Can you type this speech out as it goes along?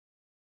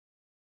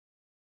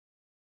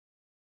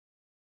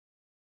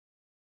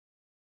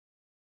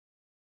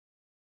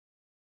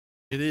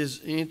It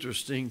is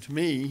interesting to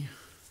me,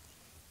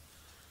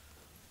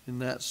 in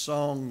that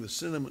song, the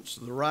sentiments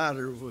of the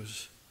writer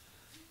was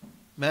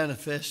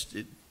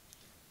manifested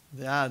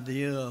the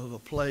idea of a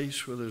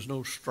place where there's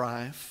no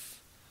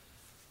strife,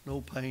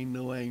 no pain,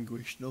 no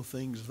anguish, no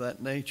things of that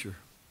nature.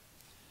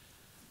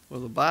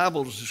 Well, the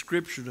Bible's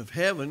description of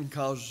heaven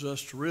causes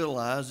us to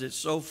realize it's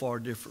so far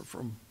different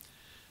from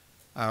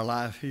our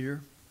life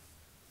here.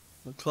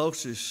 The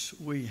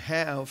closest we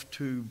have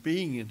to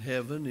being in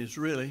heaven is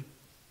really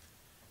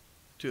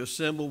to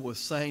assemble with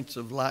saints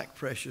of like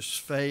precious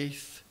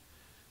faith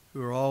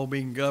who are all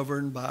being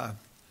governed by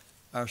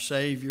our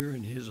Savior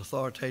and His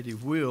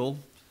authoritative will.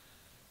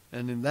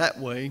 And in that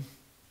way,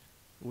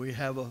 we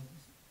have a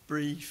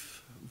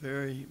brief,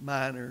 very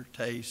minor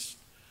taste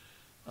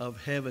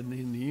of heaven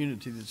in the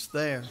unity that's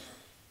there.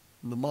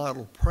 In the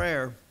model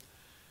prayer,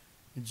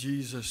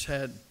 Jesus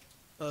had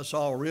us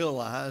all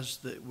realize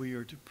that we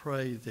are to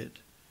pray that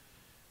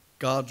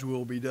God's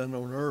will be done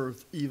on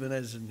earth even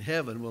as in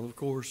heaven. Well, of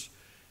course,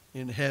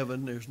 in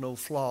heaven there's no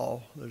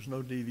flaw, there's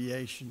no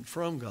deviation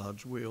from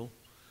God's will.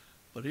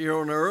 But here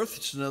on earth,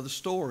 it's another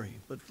story.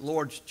 But the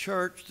Lord's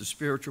church, the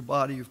spiritual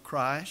body of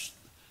Christ,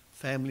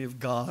 family of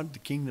God, the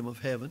kingdom of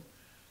heaven,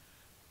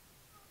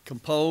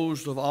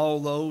 composed of all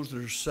those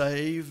that are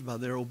saved by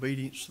their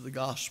obedience to the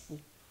gospel,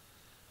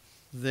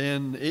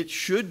 then it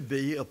should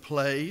be a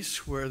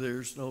place where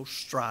there's no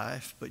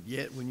strife. But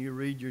yet, when you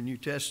read your New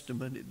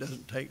Testament, it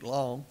doesn't take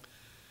long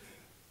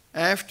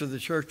after the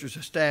church was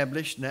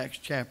established in Acts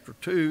chapter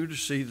 2 to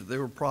see that there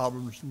were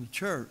problems in the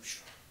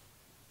church.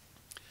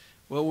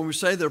 Well, when we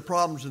say there are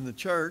problems in the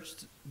church,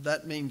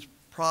 that means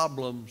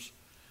problems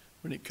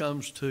when it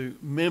comes to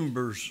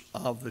members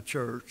of the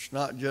church,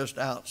 not just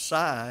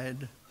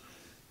outside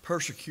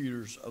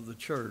persecutors of the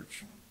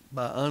church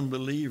by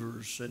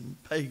unbelievers and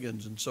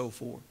pagans and so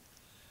forth.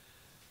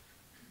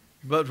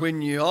 But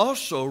when you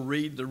also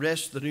read the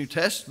rest of the New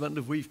Testament,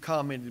 that we've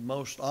commented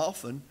most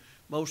often,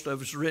 most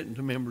of it's written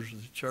to members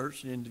of the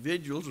church and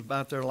individuals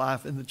about their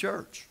life in the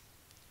church,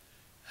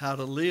 how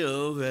to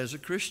live as a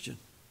Christian.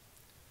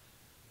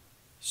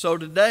 So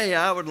today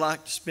I would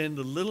like to spend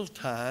a little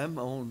time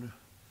on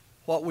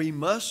what we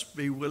must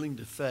be willing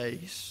to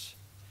face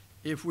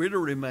if we're to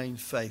remain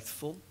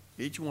faithful,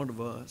 each one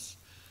of us,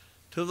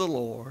 to the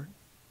Lord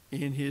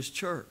in His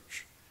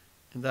church.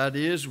 And that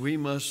is, we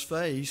must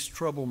face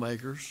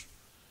troublemakers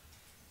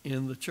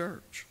in the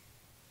church.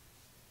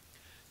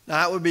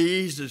 Now, it would be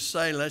easy to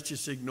say, let's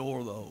just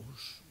ignore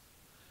those.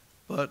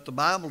 But the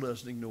Bible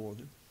doesn't ignore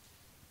them.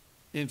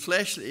 In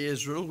fleshly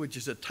Israel, which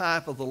is a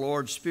type of the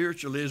Lord's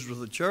spiritual Israel,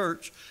 the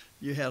church,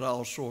 you had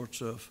all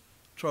sorts of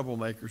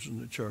troublemakers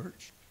in the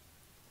church.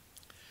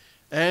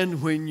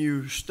 And when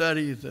you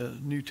study the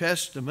New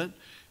Testament,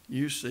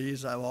 you see,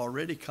 as I've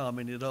already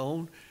commented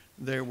on,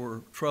 there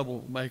were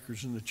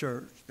troublemakers in the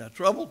church. Now,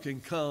 trouble can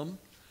come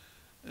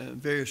in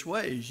various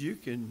ways. You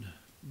can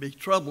be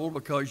troubled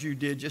because you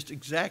did just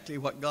exactly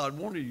what God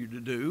wanted you to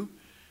do.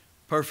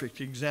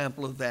 Perfect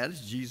example of that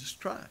is Jesus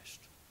Christ,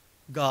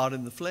 God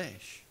in the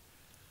flesh.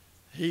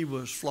 He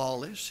was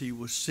flawless. He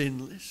was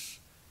sinless,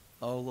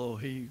 although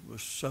He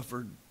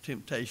suffered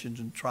temptations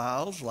and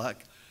trials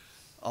like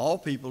all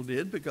people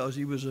did because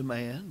He was a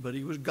man, but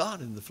He was God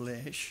in the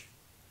flesh.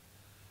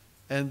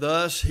 And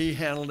thus He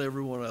handled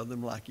every one of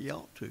them like He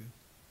ought to.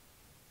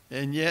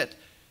 And yet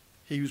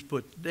He was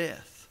put to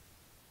death.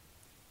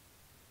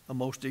 A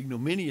most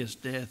ignominious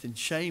death and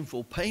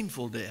shameful,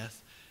 painful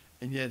death.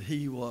 And yet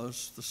He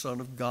was the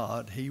Son of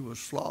God. He was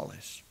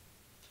flawless.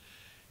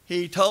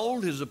 He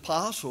told His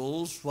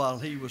apostles while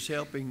He was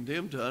helping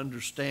them to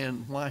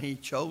understand why He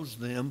chose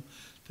them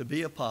to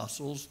be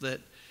apostles,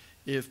 that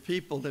if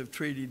people have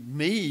treated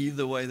me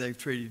the way they've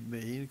treated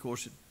me, and of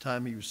course at the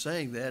time He was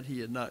saying that,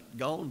 He had not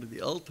gone to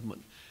the ultimate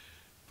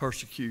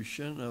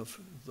persecution of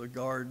the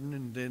garden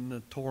and then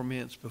the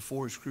torments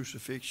before His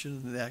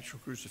crucifixion and the actual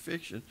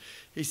crucifixion.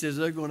 He says,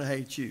 they're going to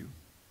hate you.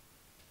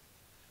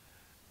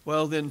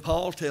 Well, then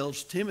Paul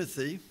tells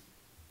Timothy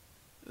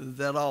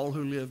that all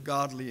who live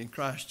godly in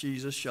Christ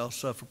Jesus shall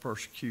suffer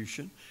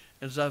persecution.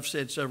 As I've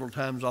said several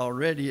times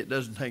already, it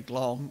doesn't take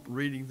long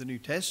reading the New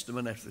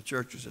Testament after the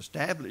church was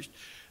established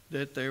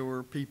that there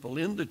were people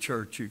in the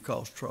church who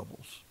caused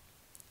troubles.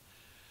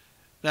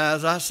 Now,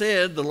 as I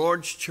said, the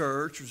Lord's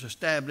church was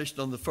established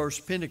on the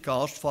first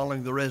Pentecost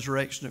following the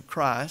resurrection of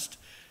Christ,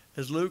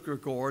 as Luke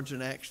records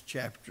in Acts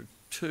chapter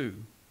 2.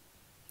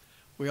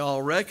 We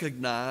all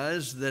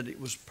recognize that it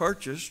was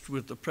purchased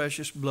with the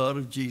precious blood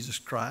of Jesus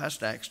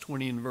Christ, Acts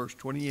 20 and verse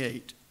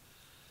 28.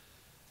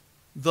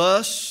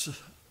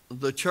 Thus,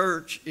 the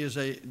church is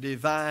a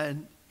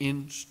divine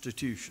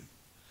institution.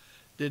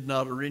 Did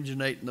not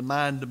originate in the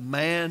mind of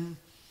man,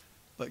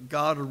 but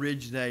God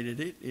originated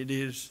it. It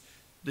is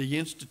the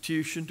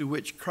institution to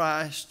which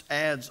Christ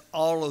adds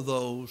all of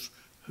those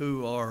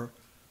who are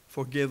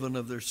forgiven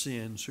of their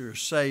sins, who are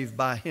saved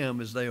by Him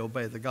as they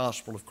obey the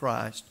gospel of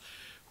Christ,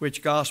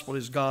 which gospel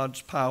is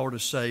God's power to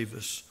save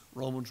us,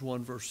 Romans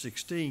 1 verse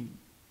 16.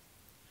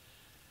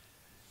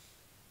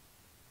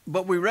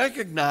 But we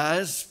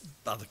recognize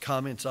by the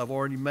comments I've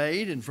already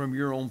made and from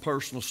your own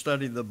personal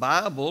study of the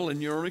Bible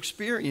and your own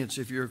experience,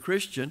 if you're a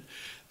Christian,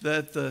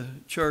 that the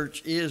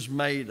church is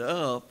made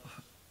up,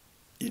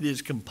 it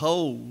is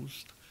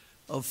composed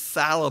of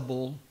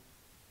fallible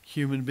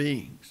human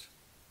beings.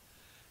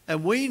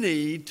 And we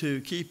need to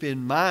keep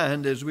in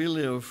mind as we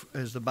live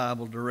as the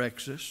Bible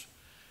directs us,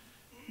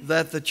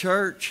 that the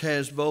church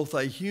has both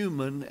a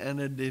human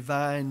and a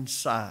divine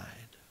side.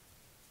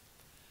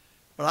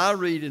 When I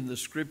read in the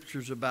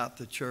scriptures about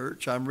the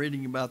church, I'm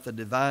reading about the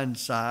divine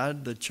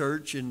side, the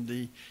church in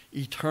the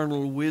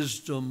eternal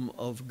wisdom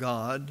of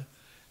God,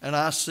 and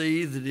I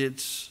see that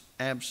it's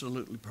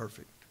absolutely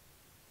perfect.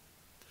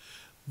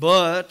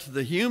 But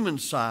the human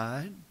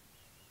side,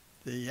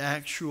 the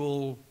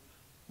actual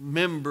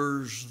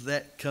members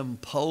that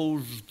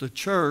compose the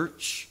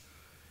church,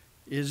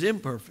 is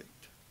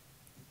imperfect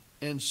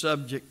and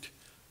subject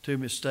to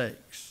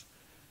mistakes.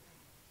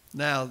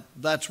 Now,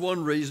 that's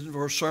one reason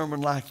for a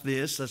sermon like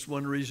this. That's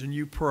one reason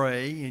you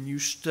pray and you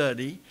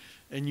study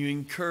and you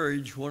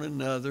encourage one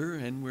another,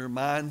 and we're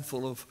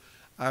mindful of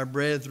our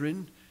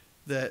brethren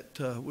that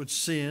would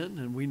sin,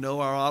 and we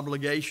know our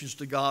obligations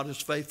to God as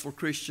faithful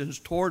Christians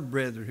toward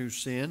brethren who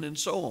sin, and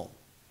so on.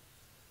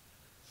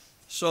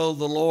 So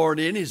the Lord,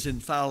 in His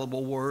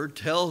infallible word,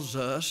 tells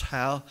us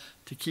how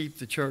to keep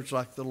the church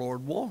like the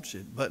Lord wants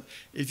it. But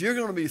if you're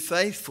going to be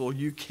faithful,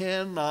 you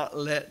cannot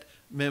let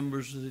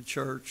members of the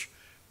church,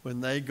 when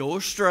they go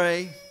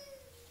astray,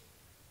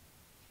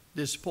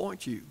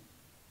 disappoint you.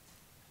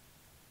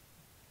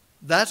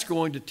 That's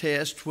going to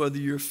test whether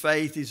your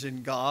faith is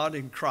in God,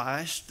 in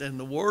Christ, and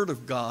the Word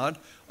of God,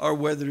 or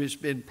whether it's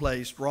been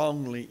placed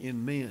wrongly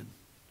in men.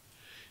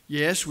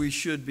 Yes, we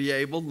should be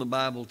able, and the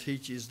Bible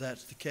teaches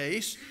that's the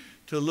case,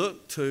 to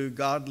look to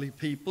godly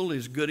people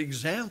as good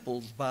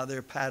examples by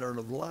their pattern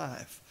of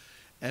life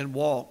and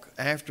walk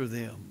after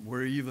them.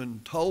 We're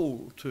even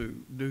told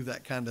to do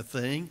that kind of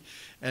thing,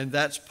 and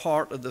that's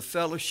part of the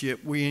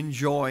fellowship we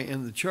enjoy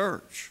in the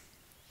church.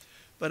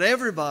 But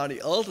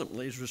everybody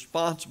ultimately is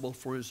responsible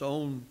for his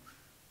own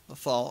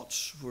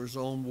thoughts, for his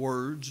own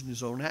words, and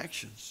his own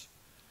actions.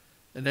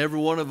 And every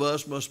one of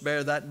us must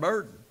bear that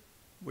burden.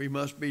 We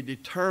must be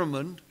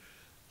determined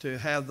to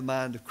have the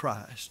mind of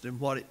Christ and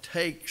what it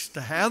takes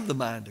to have the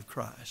mind of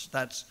Christ.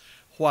 That's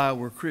why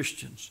we're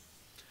Christians.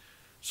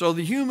 So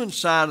the human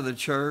side of the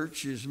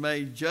church is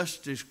made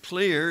just as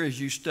clear as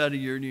you study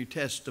your New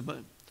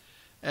Testament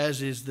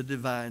as is the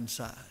divine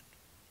side.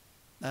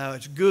 Now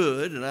it's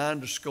good, and I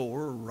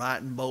underscore, or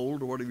write in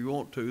bold, or whatever you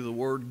want to, the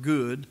word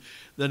good,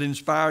 that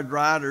inspired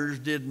writers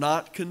did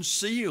not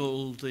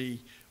conceal the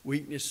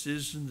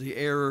weaknesses and the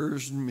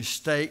errors and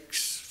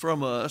mistakes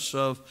from us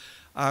of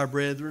our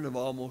brethren of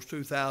almost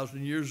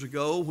 2,000 years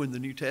ago when the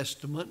New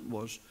Testament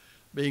was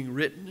being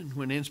written and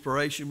when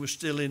inspiration was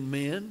still in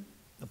men.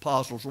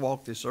 Apostles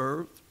walked this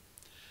earth.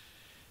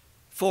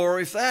 For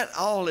if that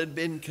all had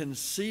been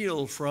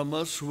concealed from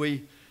us,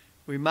 we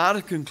might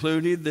have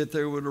concluded that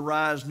there would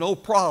arise no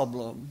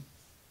problems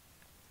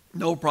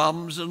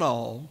at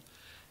all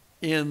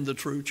in the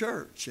true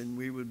church. And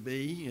we would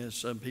be, as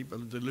some people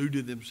have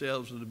deluded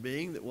themselves into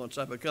being, that once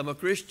I become a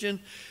Christian,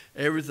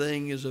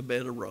 everything is a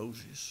bed of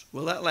roses.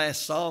 Well, that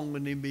last song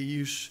wouldn't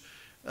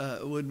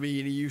be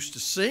any use to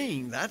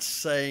sing. That's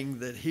saying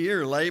that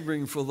here,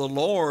 laboring for the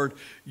Lord,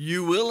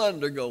 you will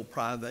undergo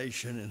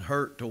privation and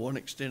hurt to one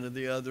extent or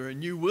the other,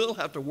 and you will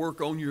have to work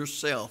on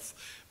yourself,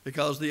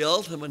 because the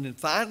ultimate and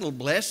final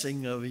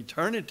blessing of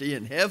eternity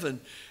in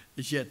heaven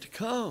is yet to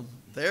come.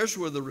 There's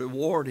where the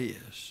reward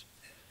is.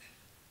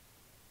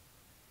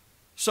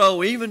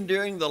 So even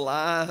during the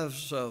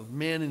lives of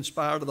men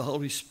inspired of the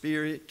Holy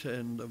Spirit,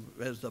 and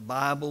as the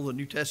Bible, the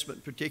New Testament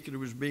in particular,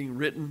 was being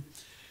written,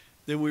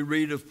 then we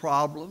read of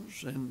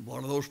problems, and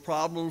one of those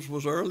problems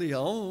was early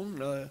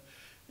on,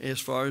 as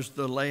far as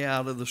the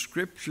layout of the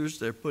scriptures,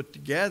 they're put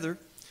together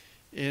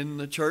in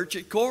the church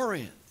at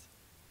Corinth.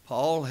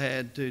 Paul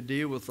had to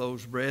deal with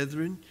those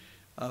brethren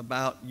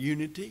about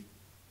unity.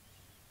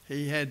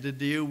 He had to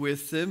deal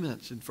with them,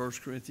 that's in 1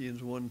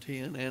 Corinthians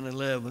 1:10 and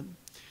 11.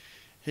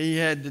 He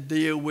had to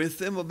deal with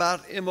them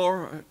about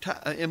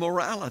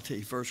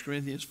immorality, 1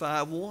 Corinthians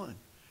 5:1.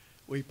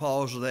 We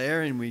pause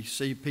there and we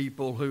see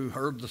people who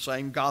heard the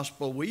same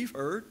gospel we've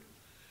heard.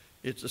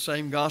 It's the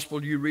same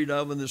gospel you read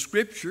of in the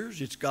scriptures.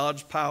 It's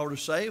God's power to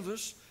save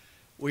us.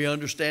 We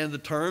understand the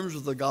terms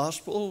of the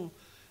gospel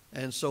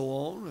and so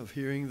on, of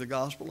hearing the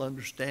gospel,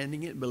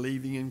 understanding it,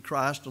 believing in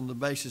Christ on the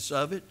basis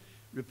of it,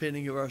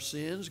 repenting of our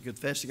sins,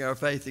 confessing our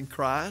faith in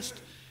Christ,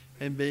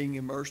 and being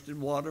immersed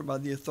in water by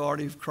the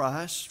authority of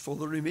Christ for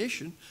the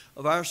remission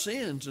of our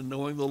sins, and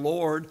knowing the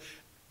Lord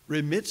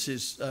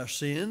remits our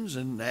sins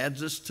and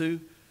adds us to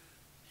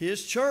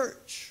His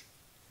church.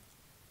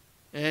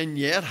 And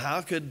yet,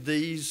 how could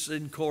these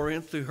in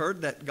Corinth who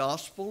heard that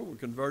gospel, were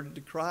converted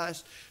to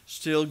Christ,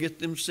 still get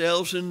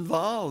themselves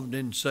involved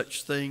in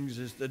such things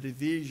as the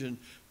division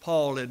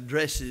Paul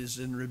addresses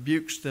and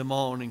rebukes them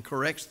on and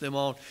corrects them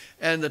on,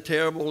 and the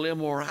terrible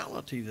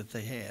immorality that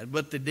they had?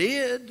 But they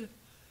did,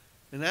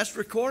 and that's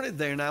recorded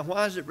there. Now,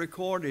 why is it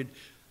recorded?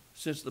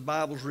 since the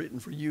Bible's written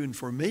for you and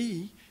for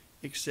me,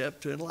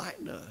 except to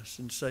enlighten us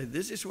and say,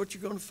 this is what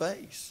you're going to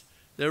face.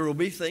 There will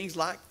be things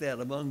like that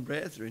among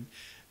brethren.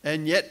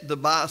 And yet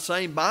the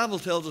same Bible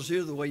tells us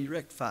here's the way you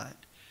rectify it.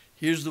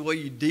 Here's the way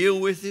you deal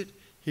with it.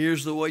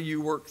 Here's the way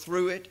you work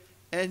through it.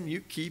 And you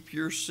keep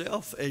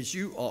yourself as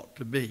you ought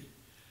to be.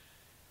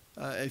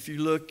 If you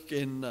look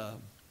in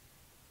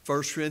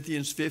 1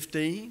 Corinthians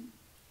 15,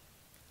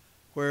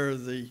 where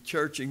the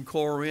church in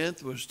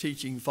Corinth was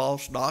teaching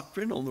false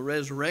doctrine on the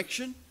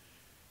resurrection,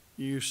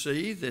 you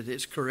see that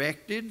it's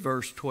corrected.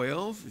 Verse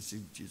 12,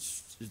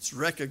 it's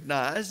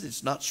recognized.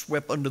 It's not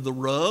swept under the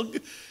rug.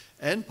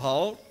 And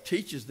Paul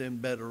teaches them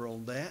better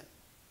on that.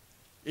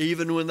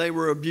 Even when they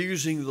were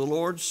abusing the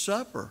Lord's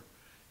Supper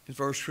in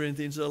 1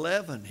 Corinthians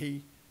 11,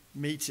 he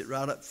meets it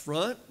right up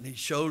front, and he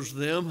shows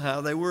them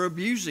how they were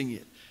abusing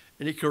it,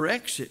 and he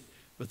corrects it.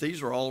 But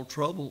these are all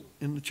trouble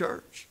in the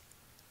church.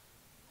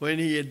 When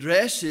he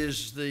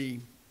addresses the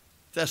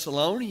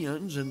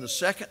Thessalonians in the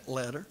second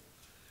letter,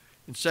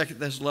 in 2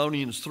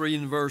 Thessalonians 3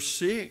 and verse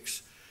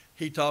 6,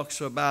 he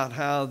talks about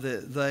how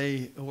that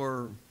they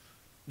were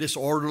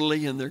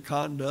disorderly in their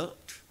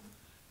conduct,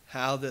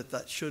 how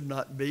that should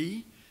not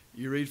be.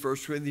 You read 1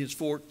 Corinthians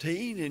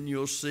 14 and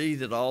you'll see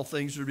that all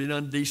things are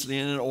done decently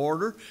and in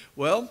order.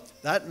 Well,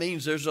 that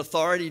means there's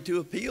authority to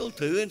appeal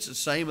to. It's the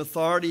same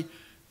authority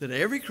that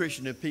every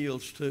Christian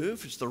appeals to,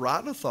 if it's the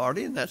right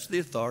authority, and that's the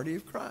authority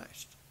of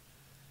Christ.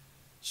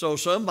 So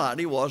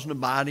somebody wasn't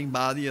abiding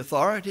by the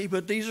authority,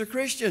 but these are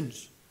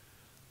Christians.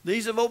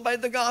 These have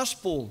obeyed the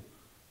gospel.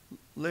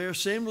 They're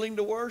assembling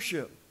to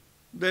worship.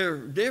 They're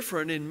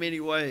different in many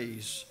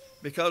ways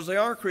because they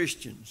are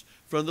Christians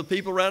from the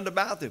people round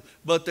about them.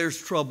 But there's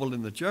trouble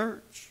in the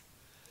church.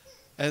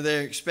 And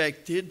they're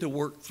expected to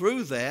work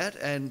through that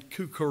and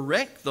to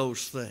correct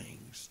those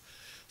things.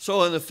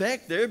 So in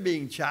effect, they're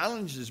being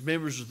challenged as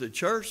members of the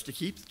church to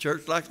keep the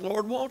church like the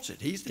Lord wants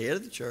it. He's the head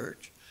of the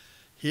church.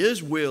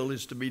 His will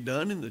is to be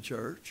done in the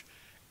church.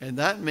 And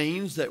that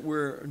means that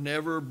we're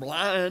never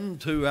blind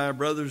to our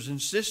brothers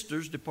and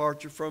sisters'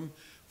 departure from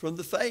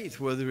the faith,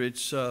 whether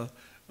it's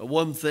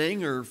one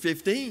thing or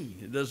 15.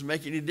 It doesn't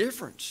make any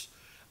difference.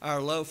 Our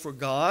love for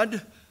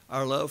God,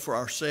 our love for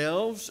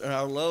ourselves, and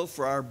our love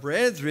for our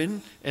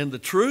brethren and the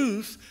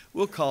truth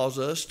will cause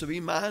us to be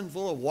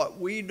mindful of what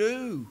we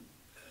do,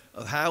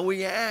 of how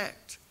we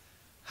act,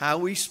 how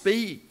we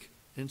speak,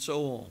 and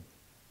so on.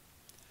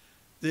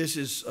 This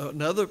is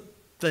another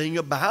thing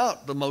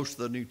about most of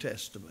the New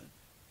Testament.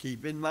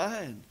 Keep in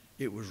mind,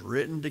 it was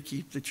written to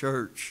keep the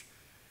church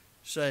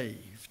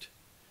saved.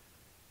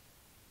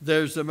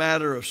 There's the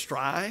matter of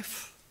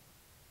strife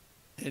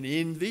and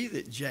envy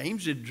that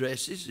James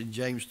addresses in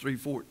James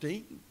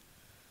 3:14,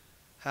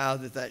 how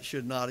that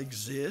should not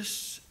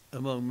exist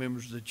among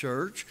members of the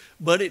church,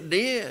 but it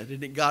did,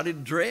 and it got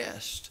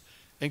addressed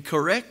and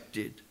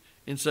corrected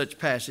in such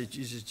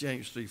passages as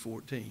James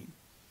 3:14.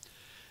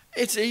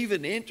 It's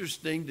even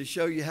interesting to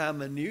show you how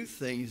minute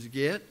things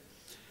get,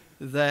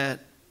 that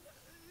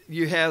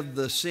you have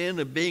the sin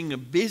of being a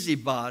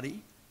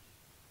busybody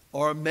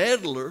or a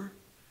meddler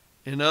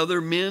in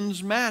other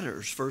men's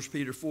matters, 1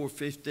 Peter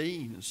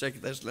 4:15 and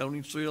 2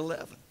 Thessalonians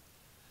 3:11.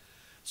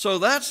 So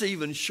that's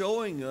even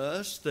showing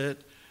us that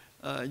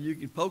you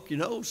can poke your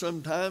nose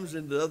sometimes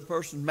into the other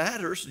person's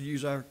matters, to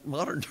use our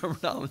modern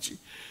terminology,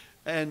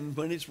 and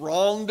when it's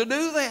wrong to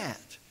do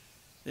that.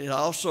 It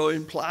also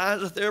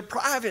implies that there are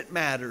private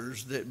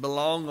matters that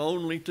belong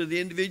only to the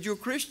individual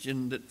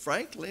Christian, that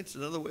frankly, it's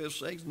another way of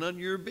saying it's none of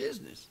your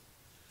business.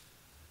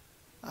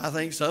 I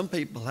think some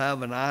people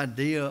have an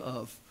idea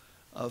of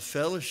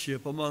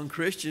fellowship among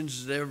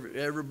Christians.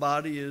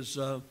 Everybody is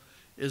an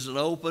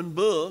open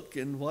book,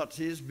 and what's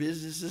his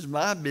business is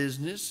my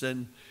business,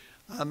 and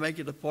I make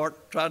it a part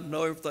to try to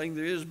know everything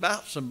there is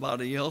about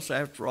somebody else.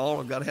 After all,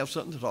 I've got to have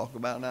something to talk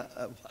about,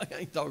 and I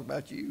can't talk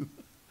about you.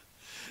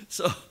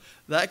 So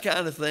that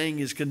kind of thing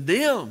is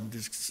condemned.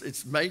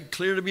 It's made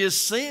clear to be a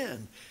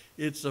sin.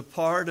 It's a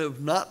part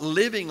of not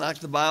living like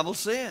the Bible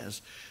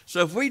says.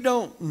 So if we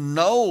don't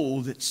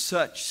know that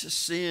such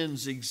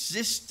sins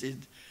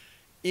existed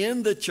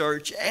in the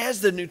church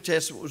as the New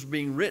Testament was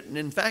being written,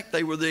 in fact,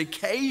 they were the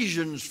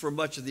occasions for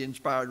much of the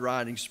inspired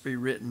writings to be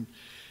written,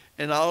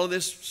 and all of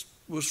this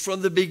was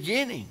from the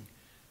beginning,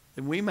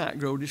 then we might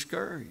grow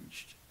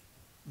discouraged.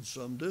 And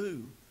some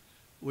do.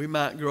 We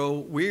might grow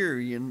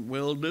weary in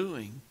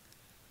well-doing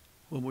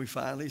when we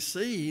finally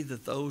see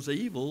that those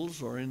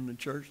evils are in the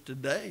church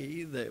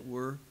today that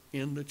were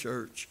in the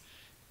church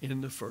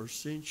in the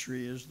first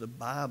century as the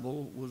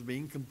Bible was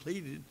being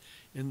completed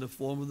in the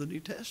form of the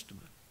New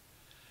Testament.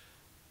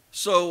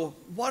 So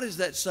what does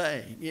that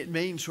say? It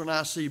means when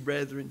I see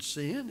brethren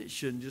sin, it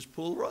shouldn't just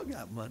pull the rug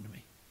out from under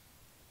me.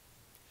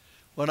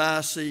 When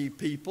I see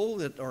people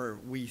that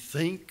we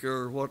think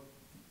are what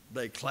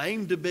they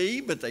claim to be,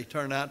 but they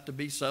turn out to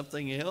be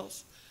something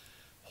else,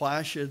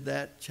 why should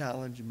that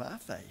challenge my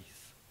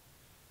faith?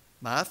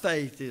 My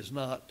faith is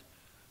not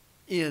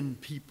in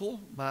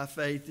people. My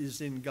faith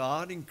is in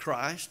God, in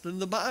Christ,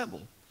 and the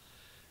Bible.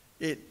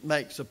 It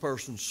makes a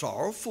person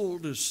sorrowful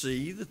to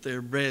see that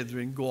their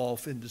brethren go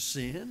off into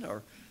sin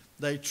or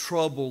they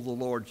trouble the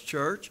Lord's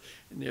church.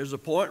 And there's a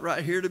point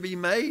right here to be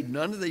made.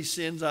 None of these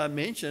sins I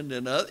mentioned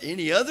and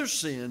any other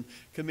sin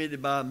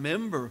committed by a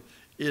member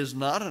is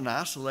not an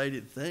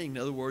isolated thing.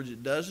 In other words,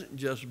 it doesn't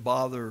just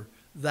bother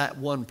that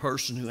one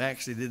person who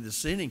actually did the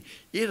sinning.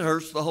 It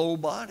hurts the whole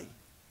body.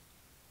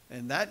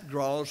 And that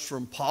draws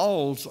from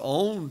Paul's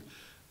own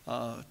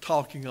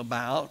talking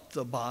about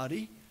the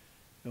body.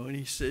 And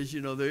he says,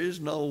 there is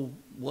no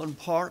one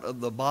part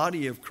of the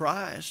body of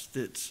Christ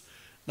that's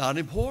not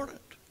important.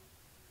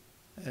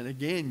 And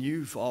again,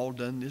 you've all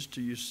done this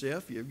to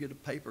yourself. You ever get a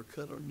paper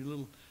cut on your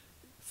little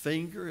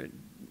finger and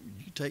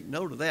you take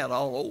note of that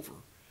all over.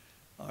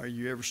 Or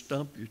you ever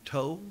stump your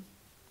toe?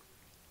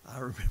 I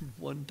remember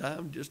one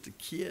time, just a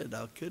kid,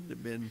 I couldn't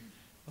have been,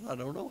 I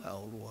don't know how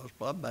old I was,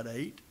 probably about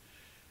 8.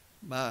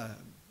 My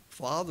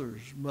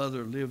father's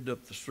mother lived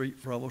up the street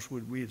from us.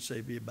 We'd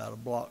say be about a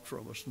block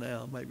from us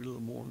now, maybe a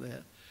little more than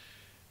that.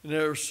 And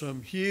there were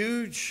some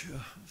huge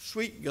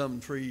sweet gum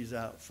trees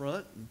out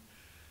front. And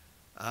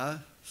I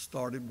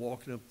started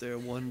walking up there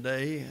one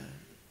day.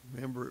 I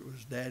remember it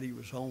was Daddy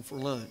was home for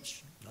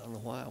lunch. I don't know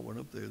why I went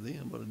up there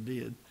then, but I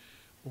did.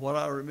 What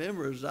I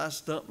remember is I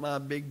stumped my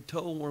big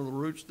toe on one of the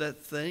roots of that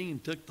thing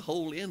and took the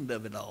whole end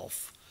of it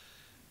off.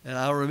 And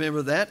I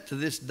remember that to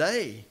this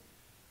day.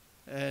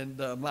 And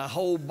my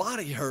whole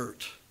body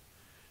hurt.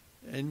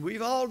 And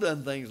we've all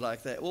done things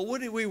like that. Well,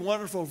 wouldn't it be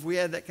wonderful if we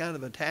had that kind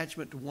of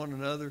attachment to one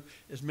another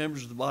as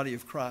members of the body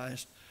of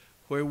Christ,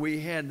 where we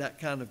had that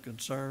kind of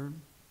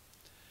concern?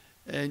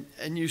 And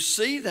you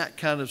see that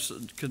kind of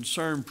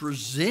concern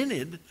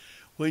presented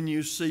when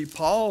you see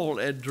Paul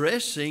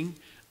addressing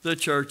the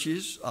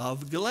churches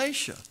of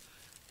Galatia.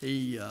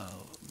 He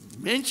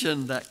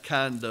mentioned that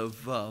kind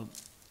of,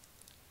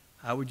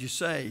 how would you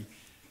say,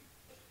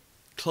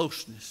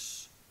 closeness,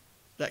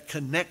 that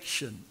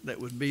connection that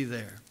would be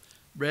there.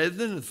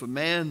 Brethren, if a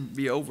man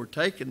be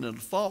overtaken in a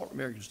fault,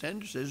 American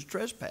Standard says,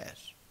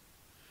 trespass.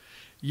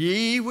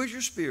 Ye which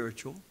are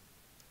spiritual,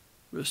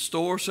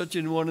 restore such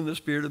an one in the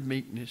spirit of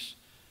meekness,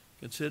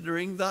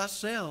 considering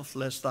thyself,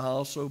 lest thou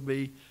also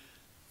be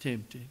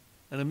tempted.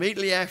 And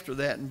immediately after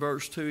that, in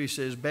verse 2, he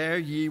says, bear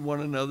ye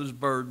one another's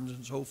burdens,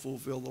 and so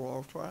fulfill the law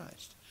of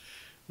Christ.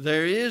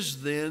 There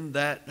is then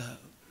that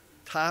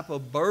type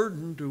of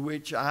burden to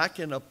which I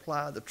can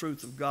apply the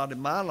truth of God in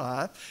my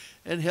life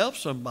and help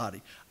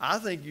somebody. I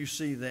think you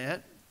see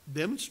that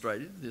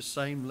demonstrated in this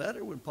same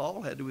letter when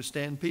Paul had to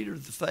withstand Peter to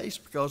the face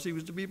because he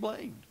was to be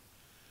blamed.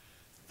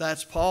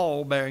 That's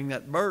Paul bearing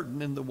that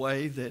burden in the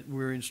way that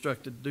we're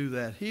instructed to do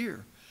that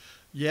here.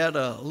 Yet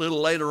a little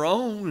later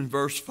on in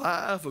verse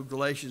 5 of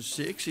Galatians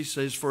 6, he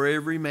says, for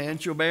every man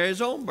shall bear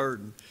his own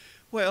burden.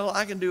 Well,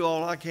 I can do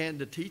all I can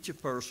to teach a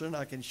person.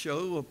 I can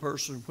show a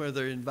person whether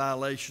they're in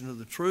violation of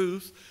the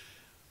truth,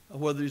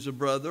 whether he's a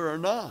brother or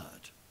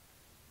not.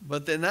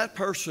 But then that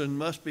person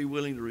must be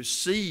willing to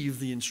receive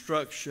the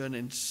instruction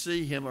and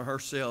see him or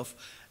herself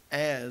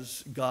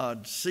as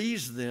God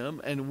sees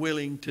them and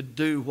willing to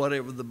do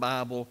whatever the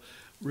Bible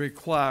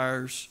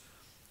requires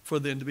for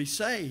them to be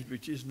saved,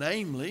 which is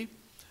namely,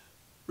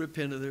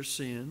 repent of their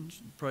sins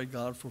and pray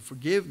God for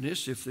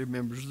forgiveness if they're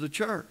members of the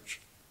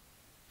church.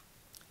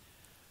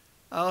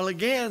 Well,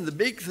 again, the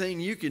big thing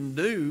you can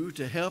do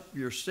to help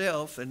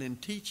yourself and in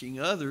teaching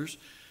others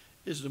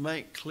is to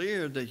make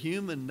clear that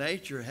human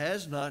nature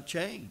has not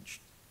changed.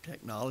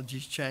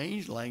 Technology's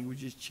changed,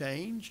 languages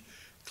change,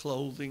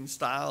 clothing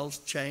styles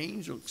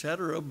change,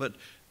 etc. But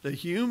the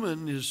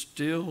human is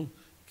still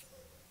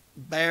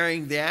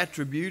bearing the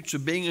attributes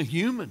of being a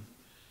human.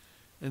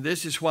 And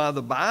this is why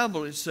the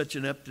Bible is such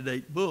an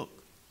up-to-date book.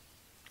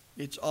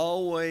 It's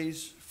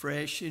always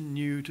fresh and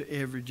new to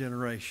every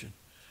generation.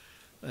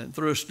 And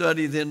through a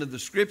study then of the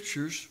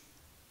Scriptures,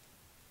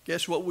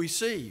 guess what we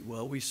see?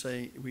 Well, we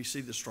see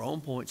the strong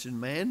points in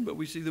man, but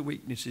we see the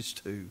weaknesses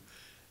too.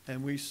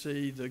 And we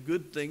see the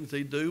good things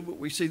they do, but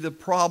we see the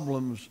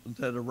problems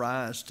that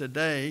arise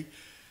today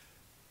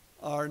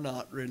are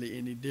not really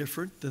any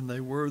different than they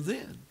were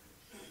then.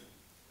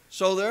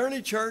 So the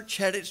early church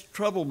had its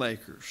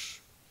troublemakers.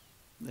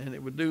 And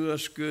it would do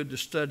us good to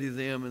study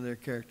them and their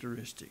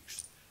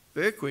characteristics.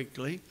 Very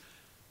quickly,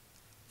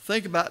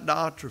 think about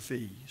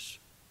Diotrephes.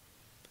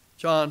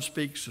 John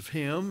speaks of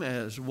him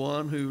as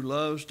one who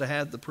loves to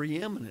have the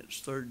preeminence,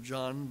 3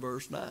 John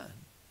verse 9.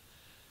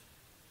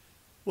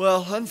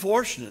 Well,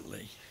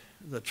 unfortunately,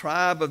 the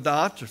tribe of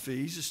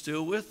Diotrephes is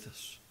still with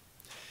us.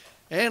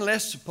 And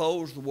let's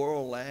suppose the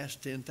world lasts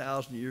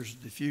 10,000 years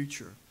in the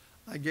future.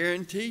 I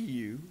guarantee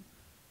you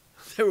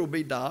there will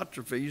be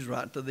Diotrephes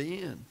right to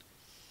the end.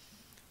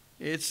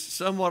 It's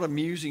somewhat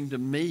amusing to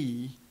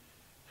me,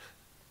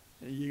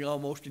 and you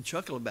almost can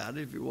chuckle about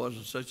it if it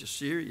wasn't such a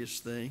serious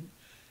thing,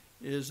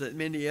 is that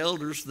many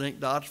elders think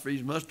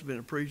Diotrephes must have been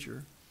a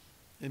preacher,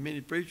 and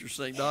many preachers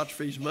think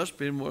Diotrephes must have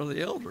been one of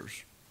the elders.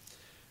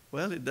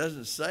 Well, it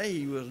doesn't say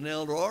he was an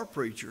elder or a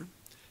preacher,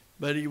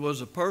 but he was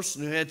a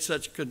person who had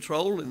such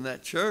control in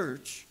that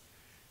church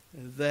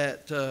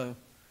that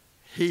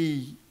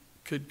he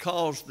could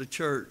cause the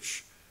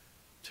church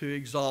to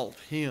exalt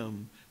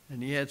him.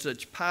 And he had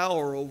such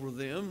power over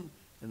them,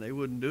 and they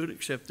wouldn't do it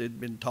except they'd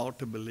been taught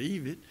to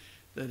believe it,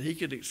 that he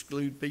could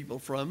exclude people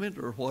from it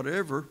or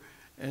whatever,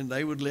 and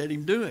they would let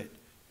him do it.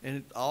 And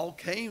it all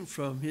came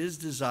from his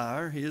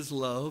desire, his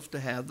love to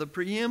have the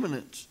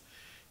preeminence.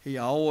 He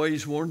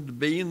always wanted to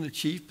be in the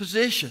chief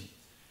position.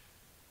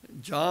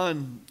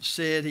 John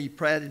said he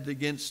prated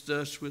against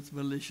us with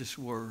malicious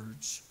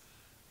words.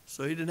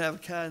 So he didn't have a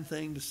kind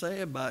thing to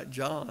say about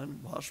John,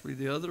 possibly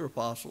the other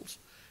apostles.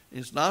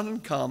 It's not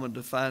uncommon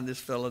to find this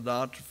fellow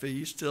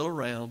Diotrephes still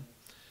around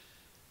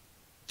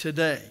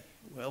today.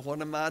 Well,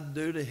 what am I to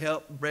do to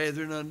help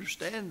brethren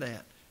understand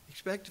that?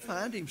 Expect to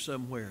find him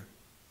somewhere.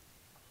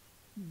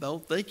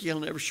 Don't think he'll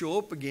never show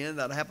up again.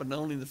 That happened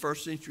only in the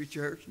first century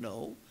church.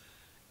 No.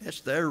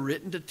 It's there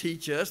written to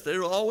teach us. There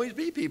will always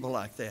be people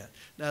like that.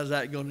 Now, is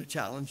that going to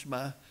challenge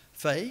my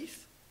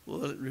faith?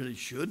 Well, it really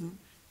shouldn't.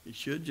 It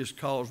should just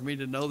cause me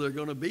to know they're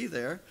going to be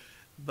there.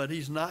 But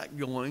he's not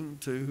going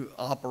to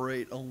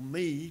operate on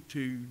me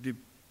to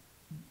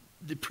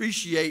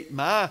depreciate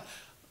my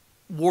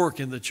work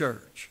in the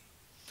church.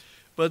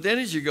 But then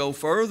as you go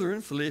further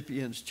in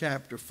Philippians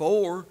chapter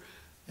 4,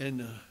 in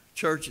the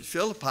church at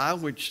Philippi,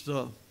 which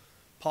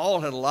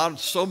Paul had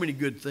so many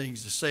good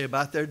things to say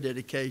about their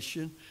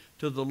dedication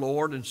to the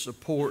Lord and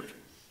support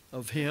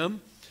of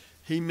him.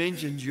 He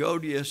mentioned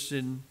Jodias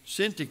and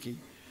Syntyche.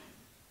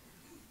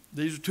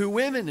 These are two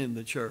women in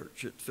the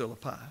church at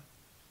Philippi.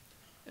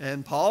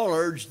 And Paul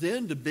urged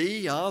them to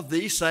be of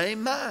the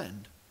same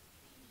mind.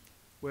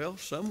 Well,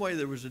 some way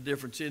there was a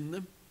difference in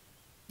them.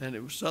 And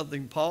it was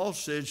something Paul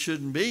said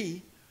shouldn't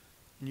be.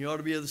 And you ought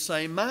to be of the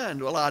same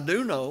mind. Well, I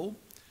do know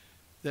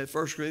that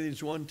 1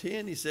 Corinthians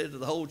 1:10, he said to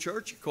the whole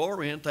church at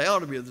Corinth, they ought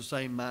to be of the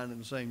same mind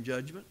and the same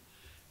judgment.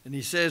 And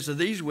he says to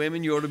these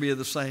women, you ought to be of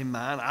the same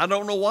mind. I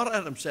don't know what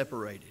had them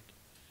separated.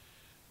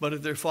 But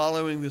if they're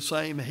following the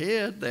same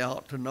head, they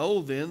ought to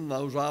know then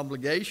those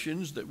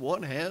obligations that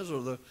one has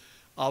or the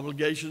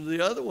obligations the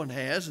other one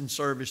has in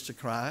service to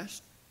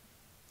Christ.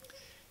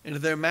 And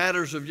if they're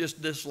matters of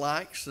just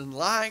dislikes and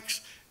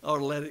likes, ought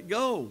to let it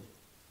go.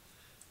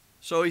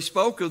 So he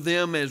spoke of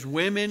them as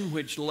women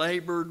which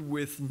labored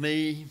with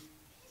me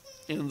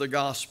in the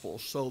gospel.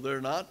 So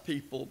they're not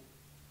people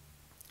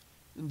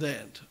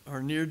that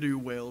are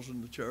ne'er-do-wells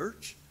in the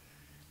church.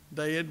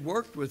 They had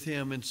worked with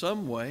him in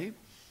some way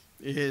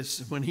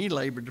is when he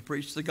labored to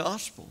preach the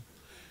gospel.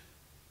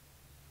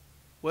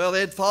 Well, they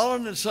had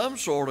fallen in some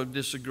sort of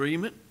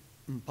disagreement,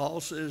 and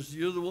Paul says,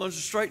 you're the ones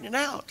that straighten it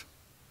out.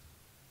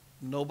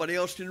 Nobody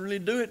else can really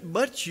do it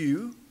but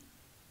you,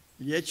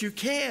 yet you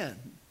can.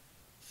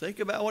 Think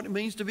about what it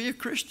means to be a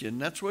Christian.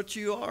 That's what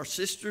you are,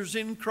 sisters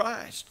in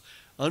Christ,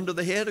 under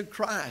the head of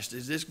Christ.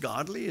 Is this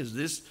godly? Is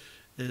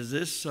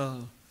this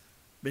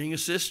being a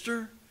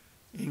sister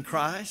in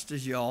Christ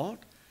as you ought?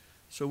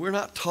 So we're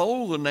not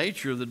told the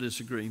nature of the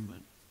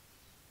disagreement,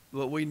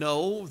 but we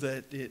know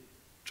that it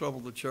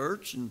troubled the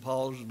church, and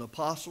Paul, as an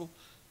apostle,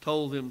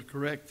 told them to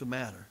correct the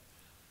matter.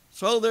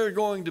 So there are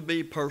going to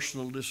be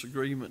personal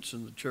disagreements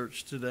in the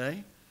church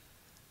today,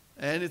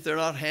 and if they're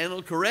not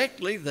handled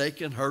correctly, they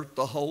can hurt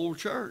the whole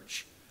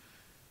church.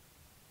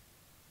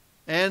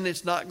 And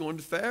it's not going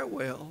to fare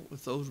well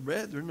with those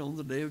brethren on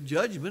the day of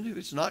judgment if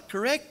it's not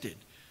corrected.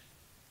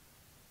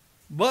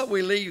 But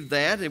we leave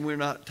that, and we're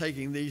not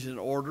taking these in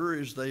order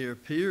as they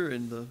appear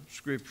in the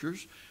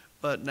Scriptures.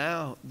 But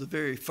now the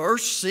very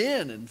first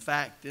sin, in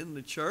fact, in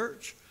the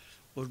church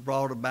was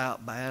brought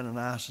about by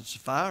Ananias and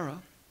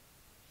Sapphira.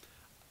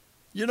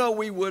 You know,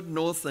 we wouldn't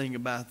know a thing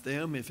about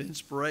them if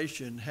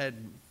inspiration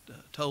hadn't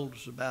told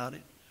us about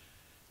it.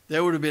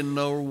 There would have been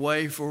no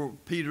way for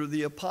Peter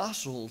the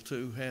apostle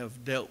to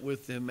have dealt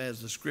with them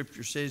as the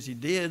Scripture says he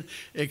did,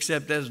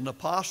 except as an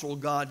apostle,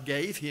 God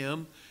gave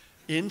him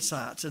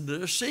insights into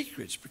their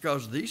secrets,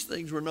 because these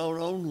things were known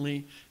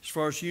only, as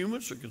far as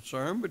humans are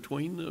concerned,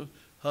 between the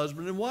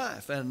husband and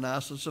wife,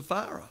 Ananias and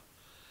Sapphira.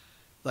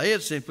 They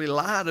had simply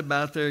lied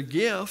about their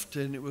gift,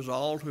 and it was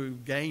all to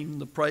gain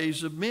the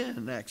praise of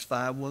men, Acts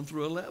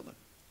 5:1-11.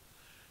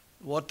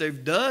 What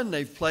they've done,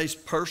 they've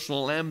placed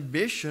personal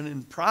ambition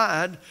and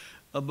pride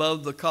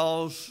above the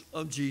cause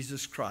of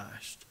Jesus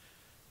Christ.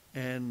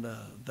 And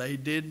they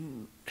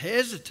didn't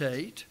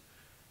hesitate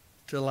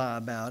to lie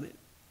about it.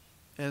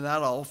 And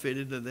that all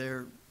fitted to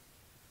their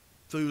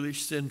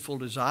foolish, sinful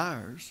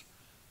desires.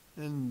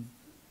 And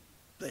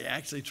they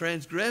actually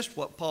transgressed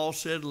what Paul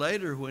said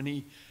later when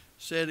he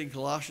said in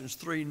Colossians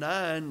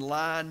 3:9,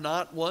 lie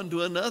not one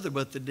to another,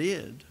 but they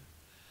did.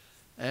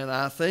 And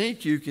I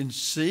think you can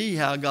see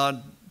how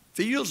God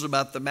feels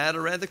about the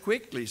matter rather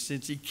quickly,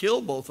 since he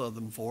killed both of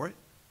them for it.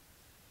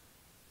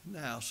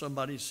 Now,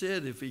 somebody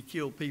said if he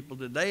killed people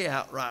today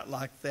outright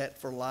like that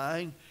for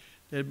lying,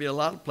 there'd be a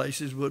lot of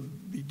places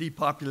would be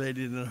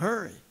depopulated in a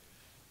hurry,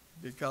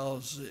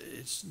 because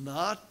it's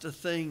not the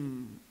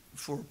thing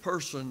for a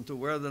person to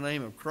wear the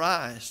name of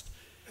Christ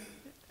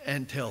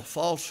and tell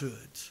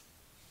falsehoods.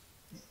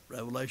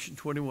 Revelation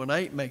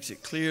 21:8 makes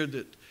it clear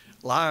that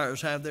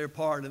liars have their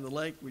part in the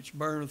lake which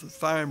burneth with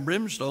fire and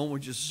brimstone,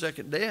 which is the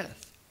second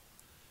death.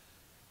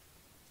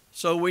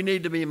 So we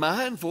need to be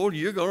mindful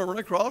you're going to run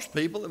across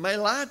people that may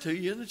lie to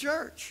you in the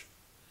church.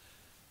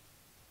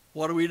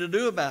 What are we to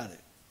do about it?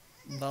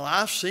 Well,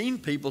 I've seen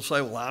people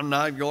say, well, I'm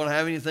not going to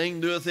have anything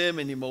to do with them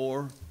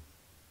anymore.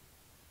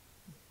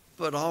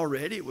 But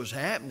already it was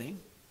happening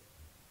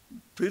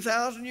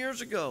 2,000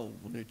 years ago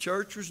when the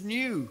church was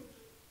new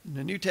and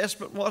the New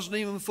Testament wasn't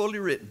even fully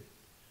written.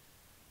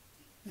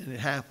 And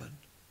it happened.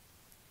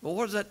 Well,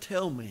 what does that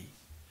tell me?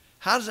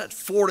 How does that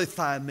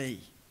fortify me?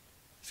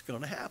 It's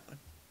going to happen.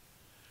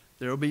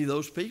 There will be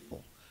those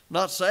people.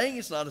 Not saying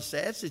it's not a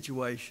sad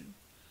situation.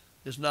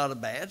 It's not a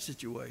bad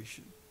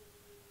situation.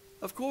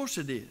 Of course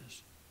it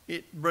is.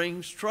 It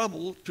brings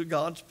trouble to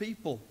God's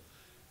people.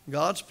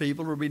 God's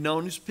people will be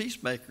known as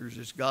peacemakers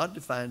as God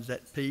defines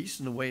that peace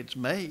and the way it's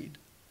made.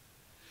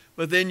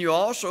 But then you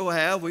also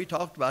have, we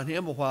talked about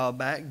him a while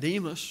back,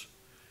 Demas.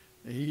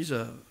 He's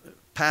a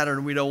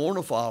pattern we don't want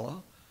to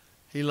follow.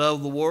 He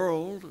loved the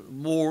world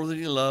more than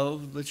he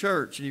loved the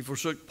church. And he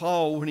forsook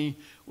Paul when he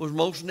was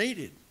most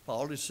needed.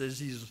 Paul just says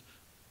he's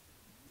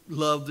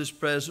loved this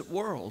present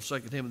world, 2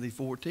 Timothy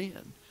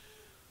 4:10.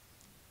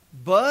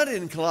 But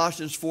in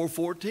Colossians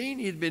 4:14,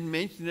 he had been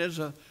mentioned as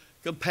a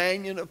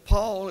companion of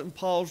Paul in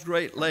Paul's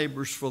great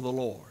labors for the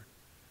Lord.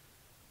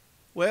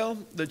 Well,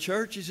 the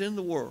church is in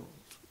the world.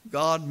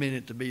 God meant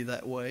it to be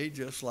that way,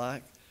 just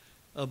like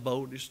a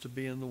boat is to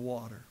be in the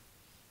water.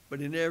 But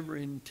he never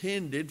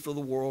intended for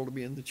the world to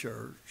be in the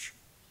church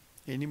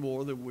any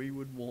more than we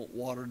would want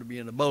water to be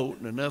in a boat,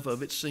 and enough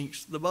of it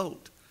sinks the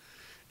boat.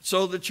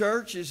 So the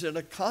church is in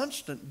a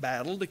constant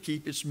battle to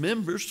keep its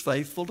members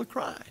faithful to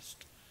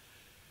Christ.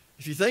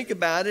 If you think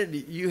about it,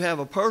 you have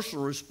a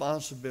personal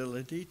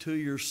responsibility to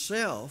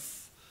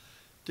yourself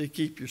to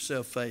keep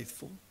yourself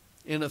faithful.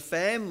 In a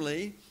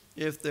family,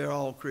 if they're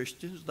all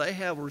Christians, they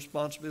have a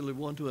responsibility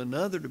one to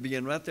another to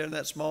begin right there in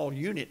that small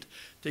unit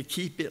to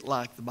keep it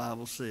like the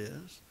Bible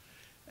says.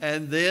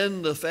 And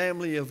then the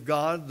family of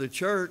God, the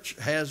church,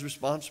 has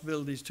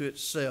responsibilities to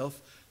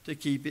itself to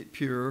keep it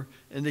pure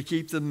and to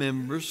keep the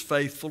members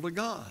faithful to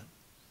God.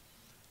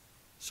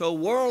 So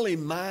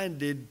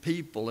worldly-minded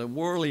people and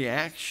worldly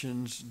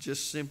actions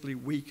just simply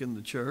weaken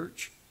the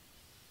church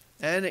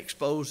and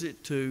expose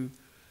it to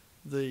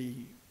the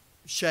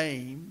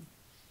shame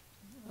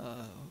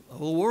of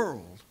the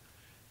world.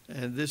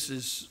 And this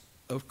is,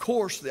 of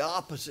course, the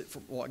opposite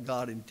from what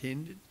God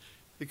intended,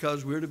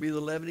 because we're to be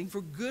the leavening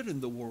for good in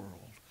the world.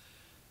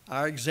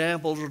 Our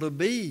examples are to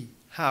be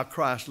how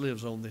Christ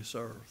lives on this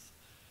earth,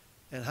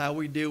 and how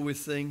we deal with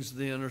things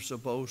then are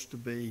supposed to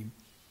be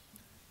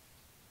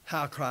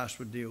how Christ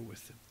would deal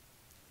with them.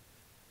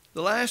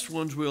 The last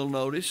ones we'll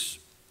notice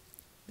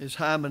is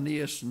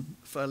Hymenaeus and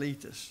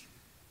Philetus.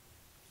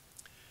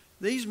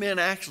 These men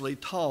actually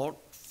taught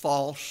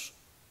false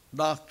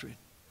doctrine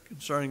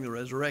concerning the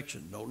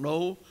resurrection. Don't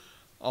know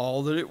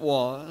all that it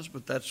was,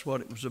 but that's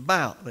what it was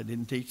about. They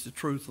didn't teach the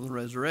truth of the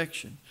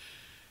resurrection.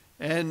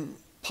 And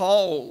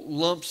Paul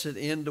lumps it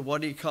into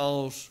what he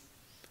calls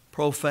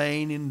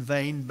profane and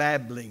vain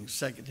babblings,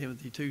 2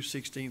 Timothy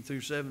 2:16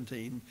 through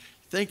 17.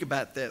 Think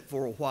about that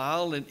for a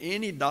while, and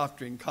any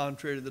doctrine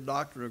contrary to the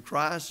doctrine of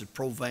Christ is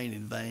profane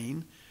and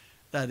vain.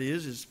 That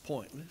is, it's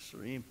pointless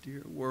or empty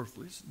or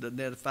worthless. It doesn't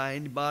edify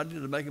anybody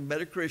to make them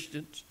better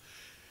Christians.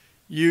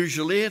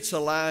 Usually it's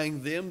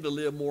allowing them to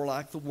live more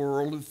like the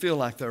world and feel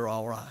like they're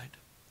all right.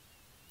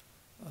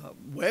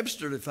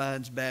 Webster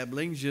defines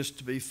babblings just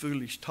to be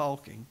foolish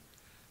talking,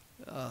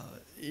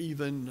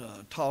 even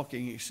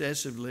talking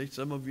excessively.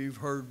 Some of you have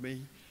heard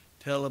me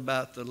tell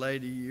about the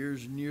lady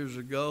years and years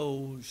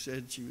ago who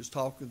said she was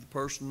talking to the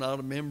person not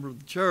a member of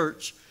the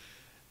church,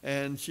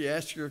 and she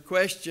asked her a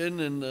question,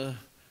 and the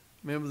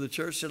member of the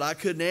church said, I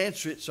couldn't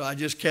answer it, so I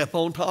just kept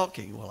on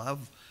talking. Well,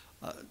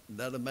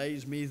 that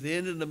amazed me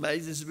then and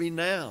amazes me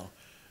now.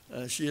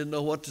 She didn't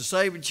know what to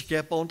say, but she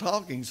kept on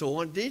talking. So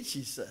what did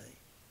she say?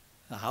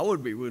 I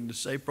would be willing to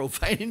say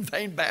profane and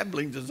vain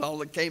babblings is all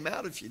that came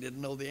out if she didn't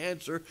know the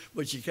answer,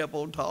 but she kept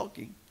on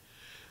talking.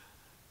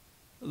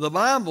 The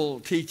Bible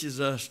teaches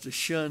us to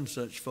shun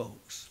such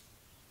folks.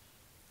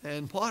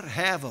 And what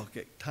havoc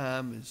at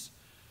times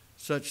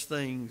such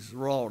things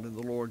wrought in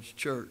the Lord's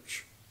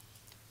church,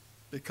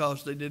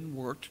 because they didn't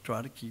work to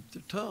try to keep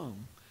their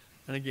tongue.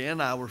 And again,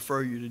 I'll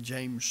refer you to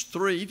James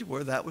 3, to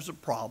where that was a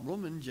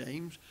problem, and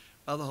James,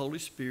 by the Holy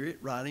Spirit,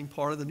 writing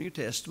part of the New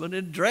Testament,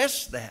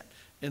 addressed that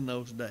in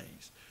those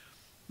days.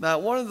 Now,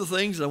 one of the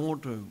things I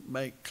want to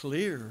make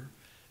clear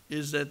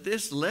is that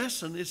this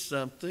lesson is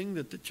something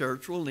that the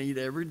church will need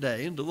every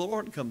day until the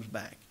Lord comes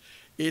back.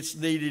 It's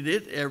needed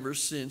it ever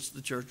since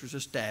the church was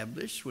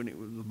established, when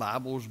the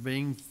Bible was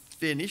being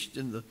finished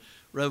in the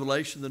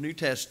revelation of the New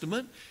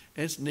Testament,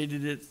 and it's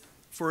needed it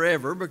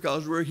forever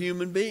because we're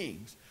human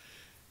beings.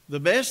 The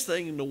best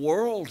thing in the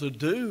world to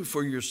do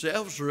for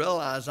yourself is to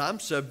realize I'm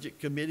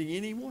subject to committing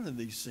any one of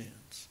these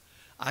sins.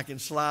 I can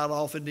slide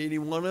off into any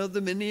one of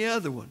them, any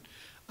other one.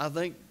 I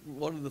think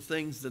one of the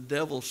things the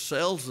devil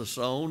sells us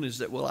on is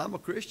that, well, I'm a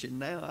Christian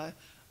now.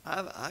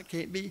 I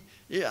can't be,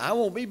 I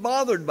won't be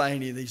bothered by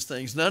any of these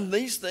things. None of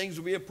these things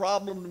will be a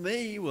problem to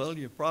me. Well,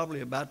 you're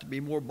probably about to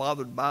be more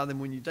bothered by them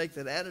when you take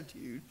that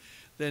attitude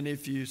than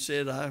if you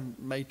said, I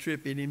may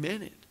trip any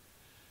minute.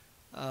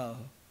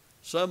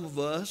 Some of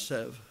us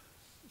have,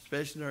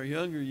 especially in our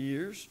younger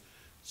years,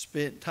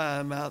 spent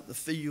time out in the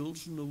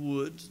fields and the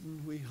woods,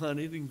 and we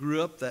hunted and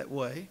grew up that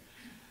way.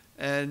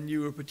 And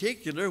you were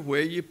particular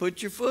where you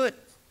put your foot.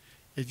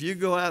 If you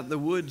go out in the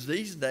woods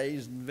these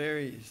days, and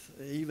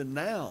even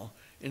now,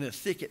 in a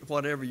thicket,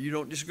 whatever, you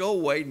don't just go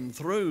wading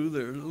through.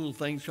 There are little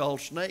things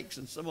called snakes,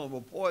 and some of them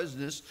are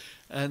poisonous,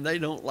 and they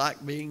don't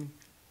like being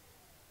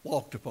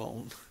walked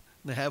upon.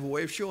 They have a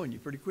way of showing you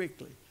pretty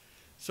quickly.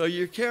 So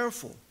you're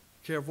careful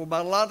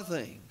about a lot of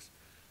things.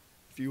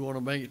 If you want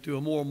to make it to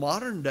a more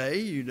modern day,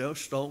 you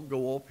just don't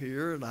go up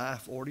here at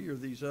I-40 or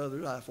these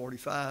others,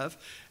 I-45,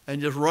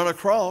 and just run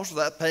across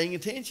without paying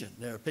attention.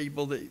 There are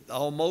people that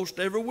almost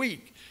every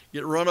week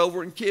get run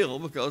over and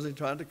killed because they're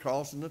trying to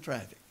cross in the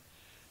traffic.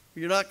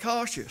 You're not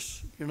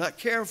cautious. You're not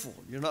careful.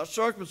 You're not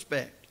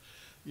circumspect.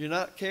 You're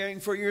not caring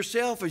for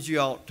yourself as you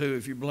ought to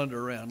if you blunder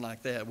around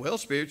like that. Well,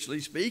 spiritually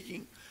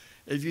speaking,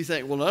 if you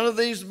think, well, none of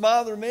these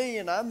bother me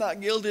and I'm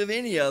not guilty of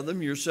any of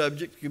them, you're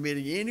subject to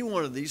committing any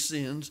one of these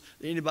sins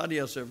that anybody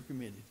else ever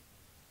committed.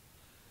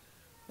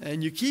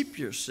 And you keep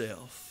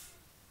yourself.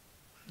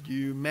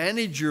 You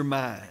manage your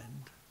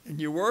mind and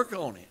you work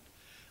on it.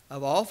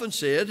 I've often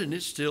said, and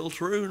it's still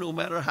true no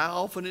matter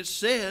how often it's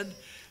said,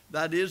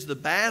 that is, the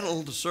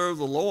battle to serve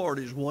the Lord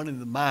is one in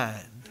the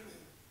mind.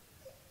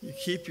 You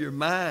keep your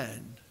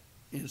mind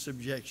in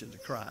subjection to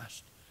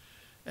Christ.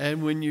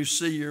 And when you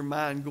see your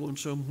mind going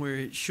somewhere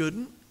it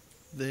shouldn't,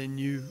 then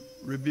you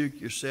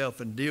rebuke yourself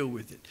and deal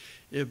with it.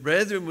 If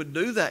brethren would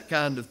do that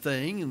kind of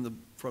thing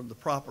from the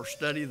proper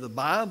study of the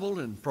Bible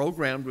and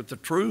programmed with the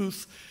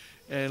truth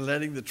and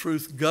letting the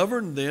truth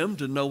govern them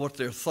to know what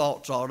their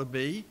thoughts ought to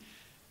be,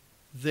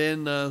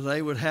 then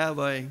they would have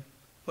a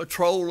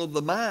patrol of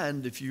the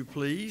mind, if you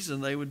please,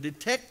 and they would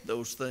detect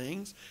those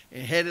things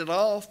and head it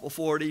off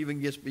before it even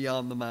gets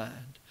beyond the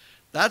mind.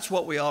 That's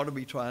what we ought to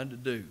be trying to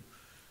do.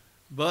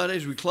 But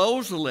as we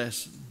close the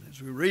lesson,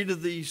 as we read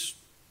of these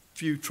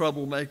few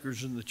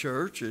troublemakers in the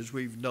church, as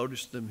we've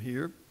noticed them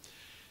here,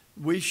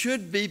 we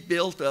should be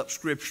built up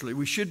scripturally.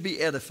 We should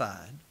be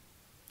edified.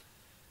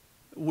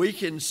 We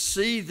can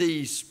see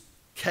these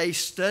case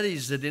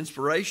studies that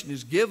inspiration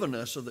has given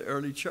us of the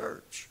early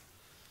church.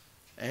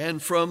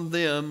 And from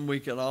them,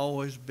 we can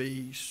always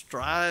be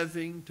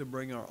striving to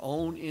bring our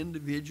own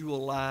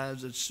individual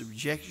lives in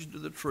subjection to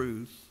the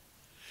truth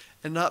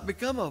and not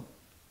become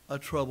a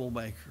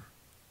troublemaker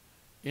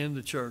in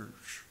the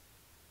church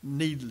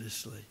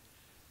needlessly.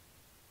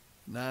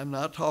 Now, I'm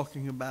not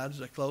talking about,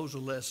 as I close the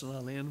lesson,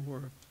 I'll end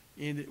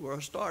where I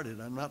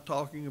started. I'm not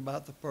talking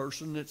about the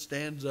person that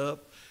stands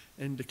up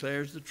and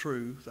declares the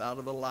truth out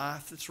of a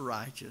life that's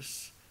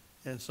righteous,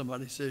 and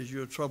somebody says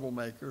you're a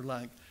troublemaker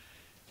like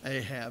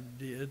Ahab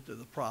did to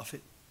the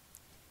prophet.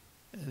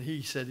 And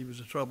he said he was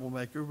a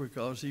troublemaker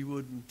because he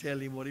wouldn't tell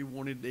him what he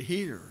wanted to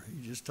hear.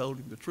 He just told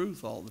him the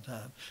truth all the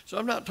time. So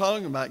I'm not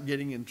talking about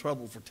getting in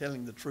trouble for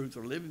telling the truth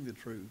or living the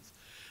truth.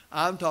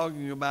 I'm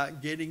talking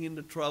about getting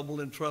into trouble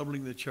and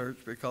troubling the church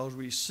because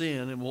we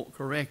sin and won't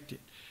correct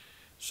it.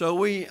 So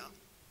we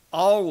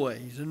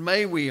always, and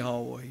may we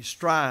always,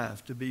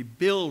 strive to be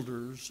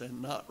builders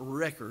and not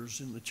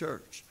wreckers in the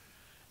church.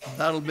 And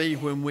that'll be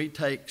when we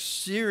take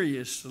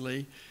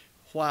seriously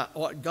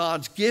what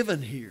God's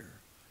given here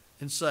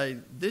and say,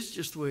 this is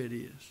just the way it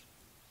is.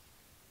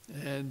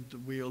 And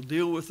we'll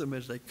deal with them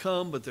as they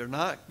come, but they're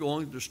not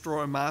going to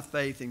destroy my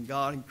faith in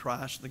God and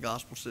Christ and the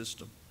gospel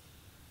system.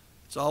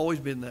 It's always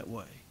been that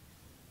way.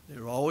 There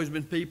have always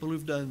been people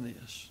who've done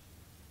this.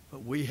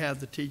 But we have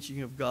the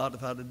teaching of God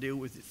of how to deal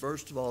with it,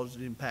 first of all, as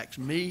it impacts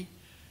me,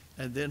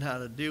 and then how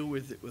to deal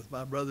with it with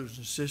my brothers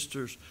and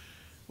sisters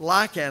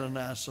like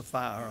Ananias,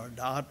 Sapphira, or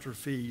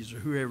Diotrephes, or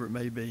whoever it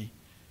may be.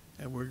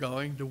 And we're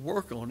going to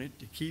work on it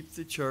to keep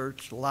the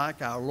church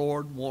like our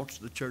Lord wants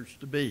the church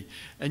to be.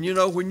 And you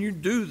know, when you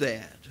do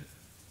that,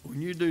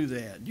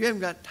 you haven't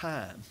got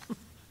time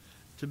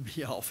to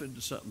be off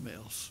into something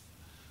else.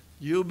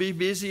 You'll be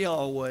busy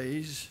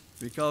always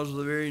because of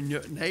the very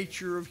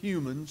nature of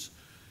humans.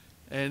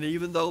 And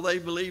even though they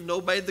believe and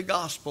obey the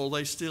gospel,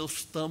 they still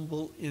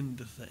stumble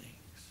into things.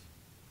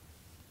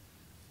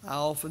 I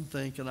often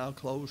think, and I'll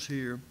close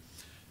here,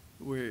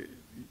 where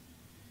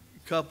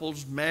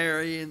couples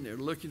marry and they're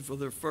looking for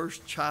their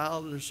first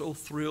child and they're so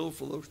thrilled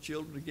for those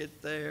children to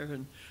get there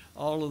and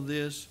all of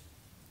this.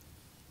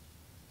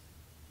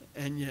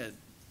 And yet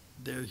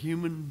they're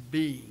human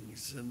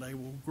beings and they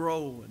will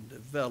grow and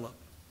develop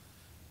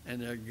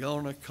and they're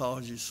going to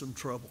cause you some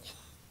trouble.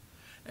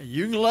 And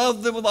you can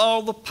love them with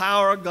all the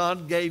power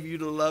God gave you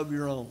to love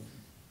your own.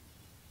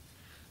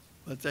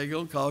 But they're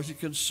going to cause you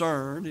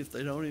concern if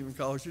they don't even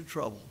cause you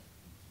trouble.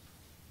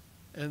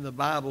 And the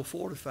Bible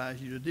fortifies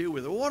you to deal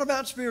with it. Well, what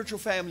about spiritual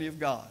family of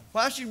God?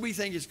 Why should we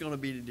think it's going to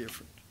be any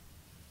different?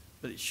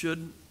 But it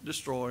shouldn't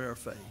destroy our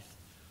faith.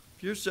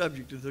 If you're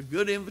subject to the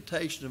good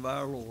invitation of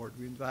our Lord,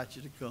 we invite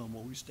you to come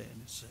while we stand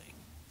and sing.